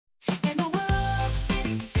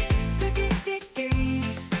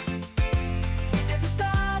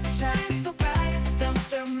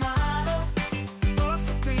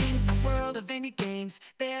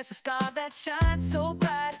light shines so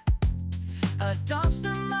bright. A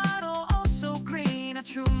dumpster model, oh so green, a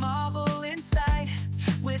true marvel inside.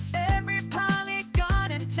 With every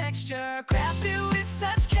polygon and texture crafted with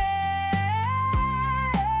such care.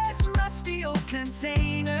 This rusty old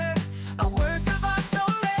container, a work of art so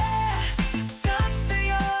rare. Dumpster,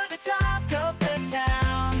 you're the talk of the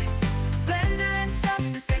town. Blender and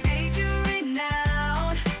substance that made you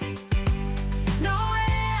renowned. No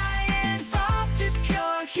AI involved, just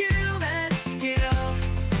pure human skill.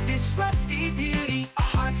 This rusty beauty, our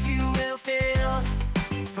hearts you will fill.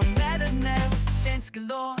 From leather nails to dents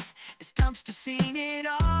galore, this dumpster seen it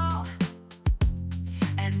all.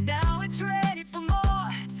 And now it's ready for more,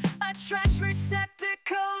 a trash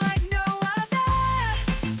receptacle like no other.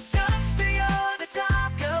 Dumpster, you're the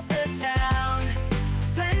talk of the town.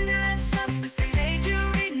 Blender and substance that made you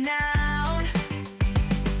renowned.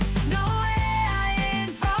 No AI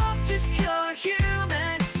involved, just pure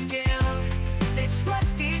human skill. This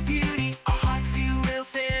rusty beauty, our hearts you will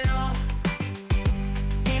fill.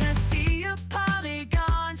 In a sea of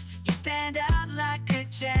polygons, you stand out like a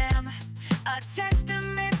gem. A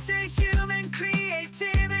testament to human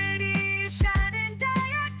creativity, shining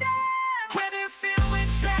diadem. Whether filled with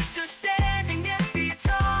trash or standing empty at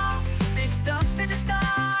all, this dumpster's a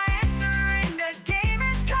star answering the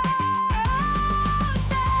gamer's call.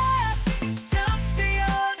 Dumpster,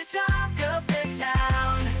 you're the talk of the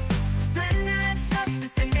town. Blender and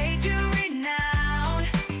substance that made you renowned.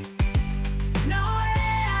 No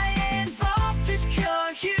AI involved, just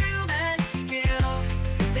pure human skill.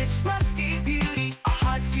 This rusty beauty, our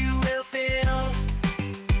hearts you will fill.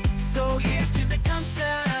 So here's to the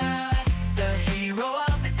dumpster, the hero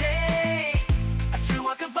of the day. A true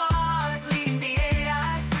work of art, leading the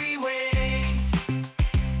AI freeway.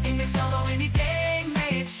 In this solo any day,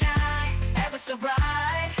 may it shine ever so bright.